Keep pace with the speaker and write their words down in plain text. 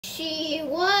She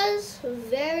was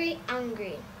very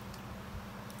angry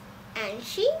and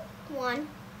she wanted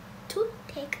to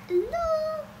take a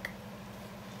look.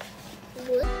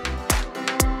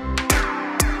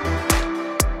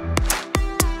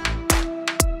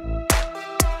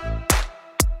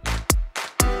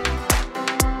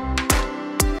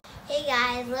 Hey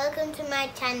guys, welcome to my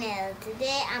channel.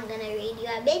 Today I'm gonna read you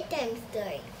a bedtime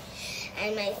story.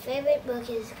 And my favorite book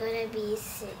is gonna be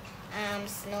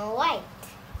Snow White.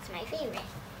 It's my favorite.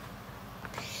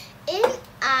 In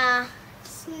a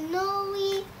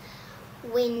snowy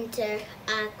winter,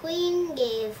 a queen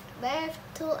gave birth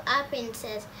to a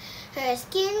princess. Her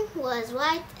skin was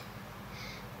white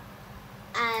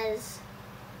as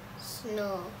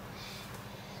snow.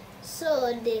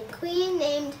 So the queen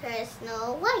named her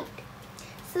Snow White.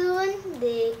 Soon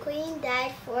the queen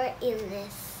died for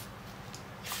illness.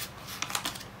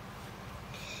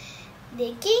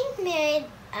 The king married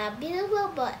a beautiful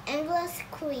but envious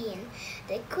queen.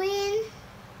 The queen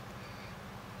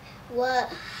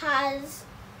has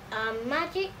a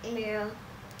magic mirror.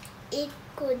 It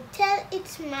could tell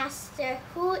its master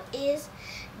who is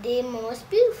the most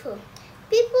beautiful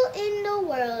people in the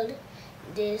world.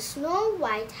 The Snow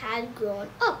White had grown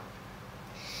up.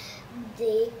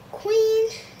 The queen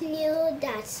knew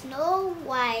that Snow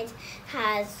White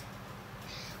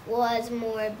was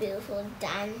more beautiful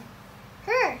than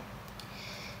her.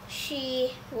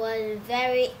 She was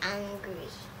very angry.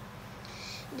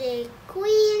 The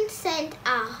queen sent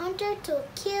a hunter to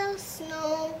kill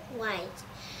Snow White.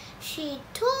 She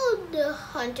told the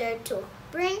hunter to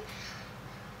bring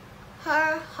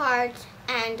her heart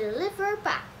and liver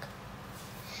back.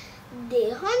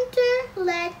 The hunter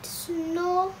let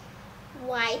Snow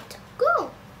White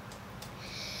go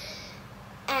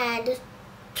and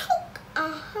took a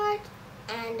heart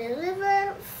and a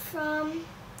liver from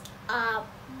a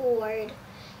board.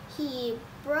 He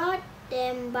brought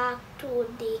them back to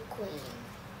the queen.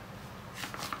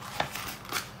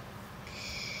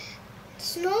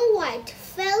 Snow White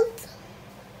fell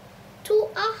to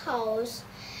a house.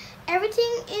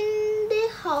 Everything in the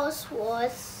house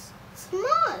was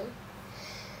small.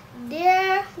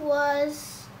 There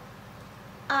was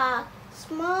a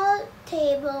small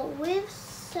table with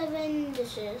 7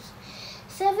 dishes,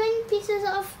 7 pieces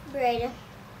of bread.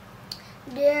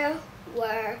 There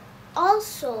were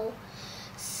also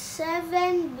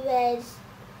 7 beds,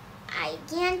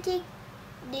 gigantic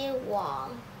the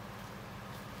wall.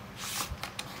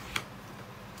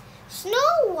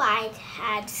 Snow White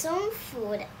had some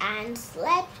food and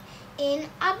slept in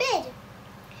a bed.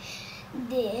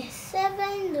 The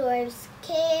 7 dwarfs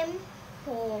came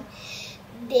home.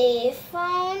 They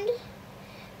found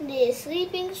the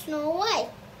sleeping Snow White.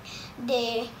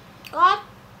 They got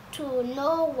to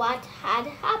know what had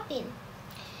happened.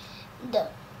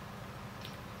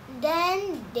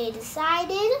 Then they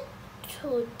decided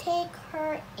to take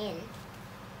her in.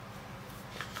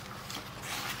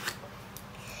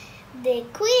 The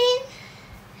queen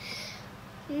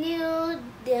knew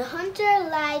the hunter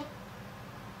lied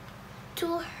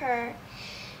to her.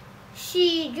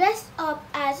 She dressed up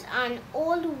as an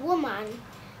old woman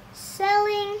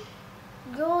selling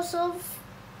groceries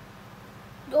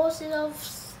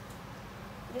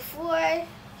before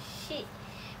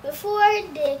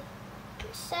the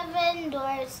 7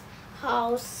 dwarfs'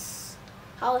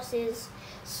 houses.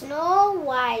 Snow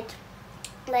White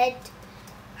let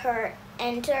her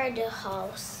enter the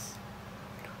house.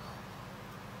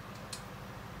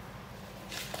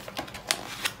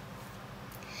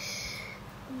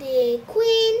 The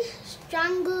queen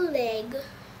strangle-legged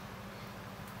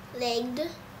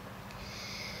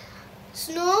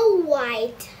Snow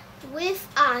White with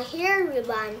a hair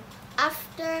ribbon.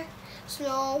 After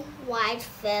Snow White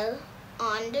fell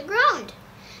on the ground,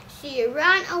 she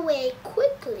ran away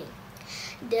quickly.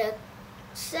 The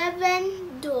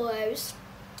 7 dwarfs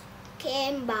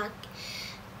came back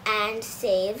and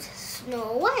saved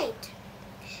Snow White.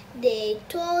 They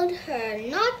told her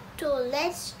not to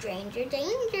let stranger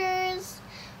dangers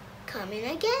come in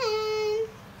again.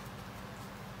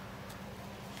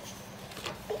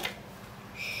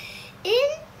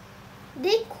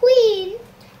 The queen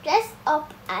dressed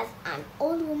up as an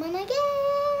old woman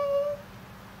again.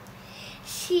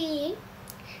 She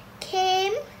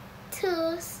came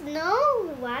to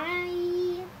Snow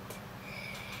White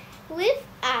with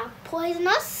a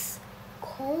poisonous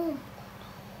comb.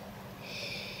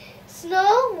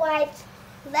 Snow White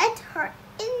let her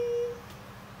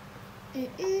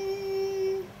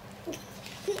in.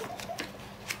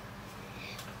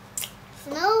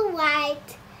 Snow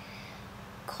White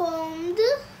combed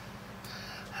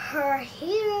her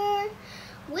hair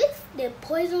with the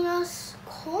poisonous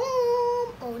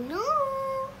comb. Oh no!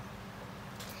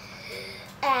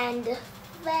 And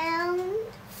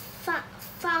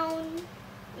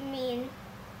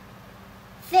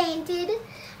fainted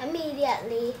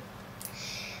immediately.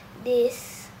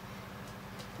 These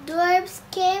dwarfs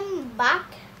came back.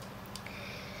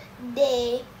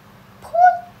 They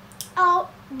pulled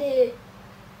out the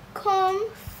comb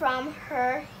from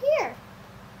her hair.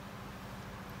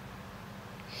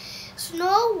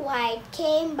 Snow White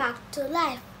came back to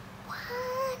life.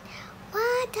 What?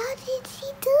 How did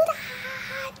she do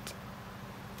that?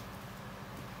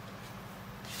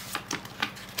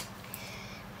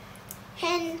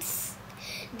 Hence,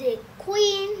 the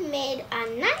queen made a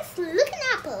nice looking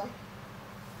apple.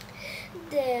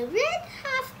 The red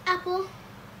half apple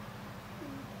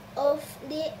of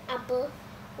the apple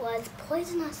was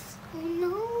poisonous. Oh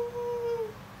no!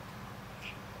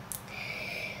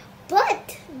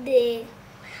 But the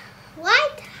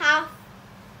white half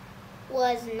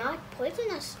was not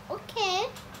poisonous. Okay.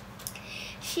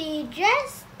 She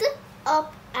dressed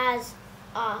up as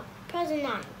a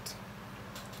pregnant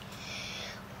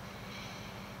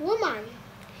woman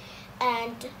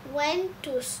and went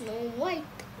to Snow White.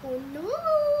 Oh no!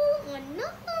 Oh no!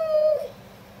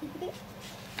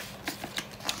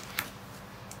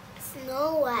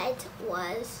 Snow White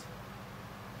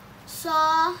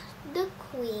saw the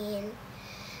queen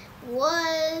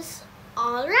was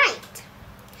all right.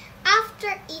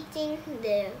 After eating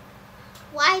the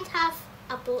white half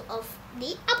apple of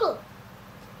the apple,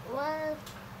 well,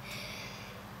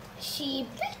 she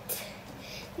bit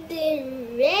the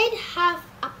red half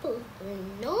apple. Oh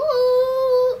no!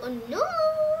 Oh no!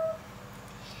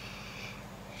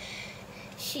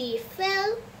 She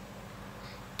fell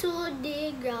to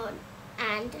the ground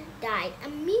and died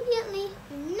immediately.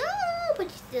 No,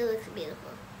 but she still looks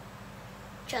beautiful.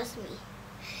 Trust me.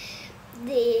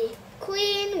 The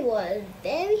queen was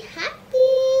very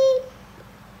happy.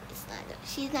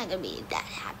 She's not gonna be that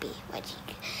happy when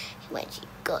she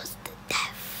goes to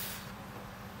death.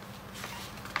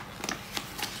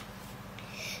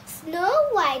 Snow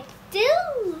White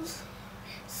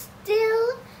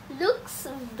still looks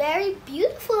very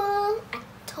beautiful. I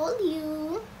told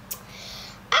you.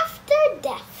 After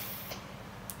death,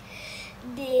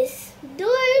 these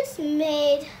doors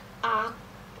made a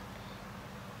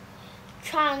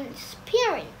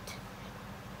transparent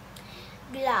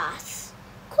glass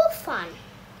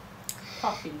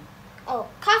coffin.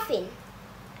 Coffin.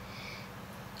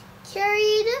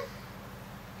 Carried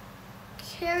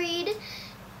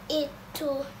it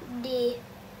to the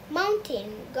mountain.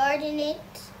 Guarded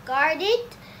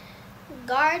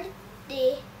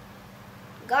the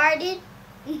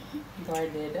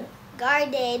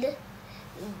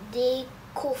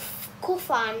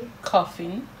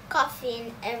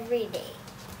coffin every day.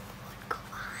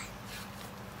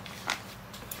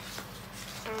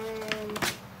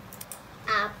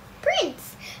 A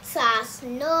prince saw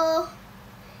Snow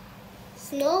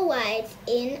White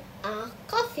in a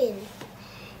coffin.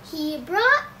 He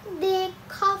brought the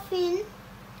coffin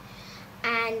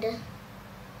and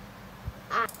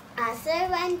a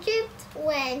servant tripped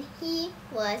when he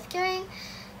was carrying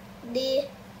the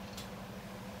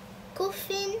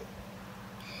coffin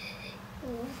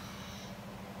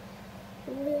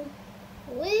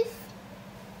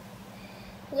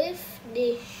with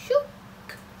the shook.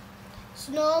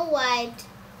 Snow White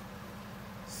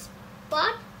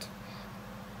spat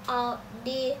out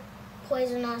the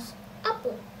poisonous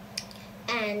apple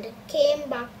and came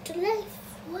back to life.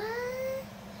 Why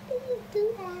did you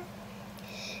do that?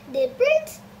 The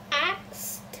prince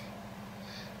asked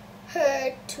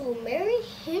her to marry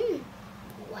him.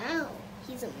 Wow,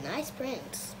 he's a nice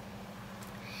prince.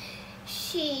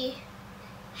 She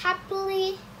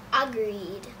happily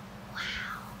agreed.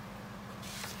 Wow.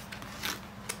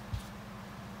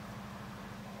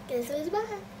 Guess who's back?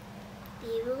 The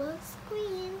evil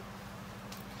queen.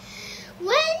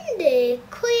 When the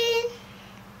queen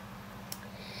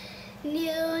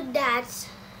knew that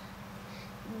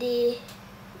the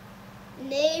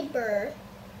neighboring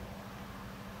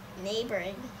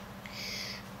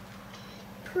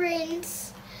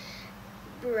prince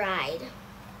bride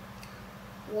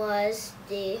was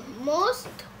the most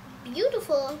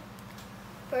beautiful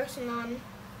person on,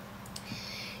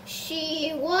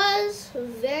 she was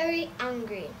very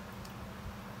angry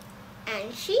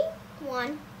and she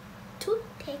wanted to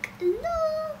take a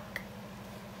look.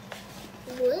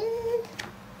 What?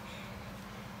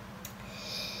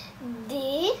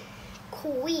 The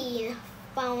queen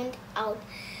found out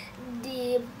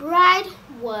the bride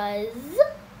was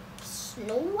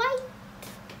Snow White.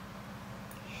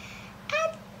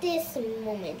 At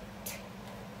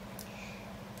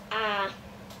A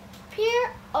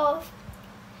pair of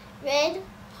red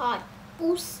hot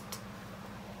boots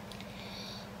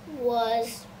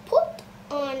was put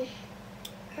on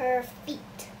her feet.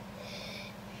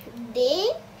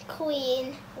 The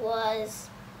queen was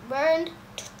burned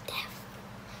to death.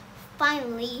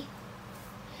 Finally,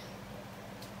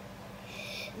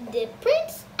 the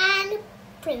prince and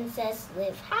princess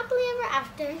lived happily ever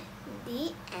after.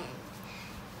 The end.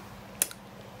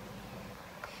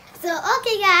 So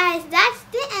okay guys, that's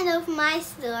the end of my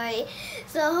story.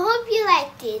 So hope you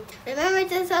liked it. Remember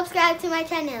to subscribe to my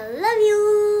channel. Love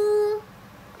you.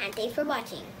 And thanks for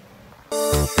watching.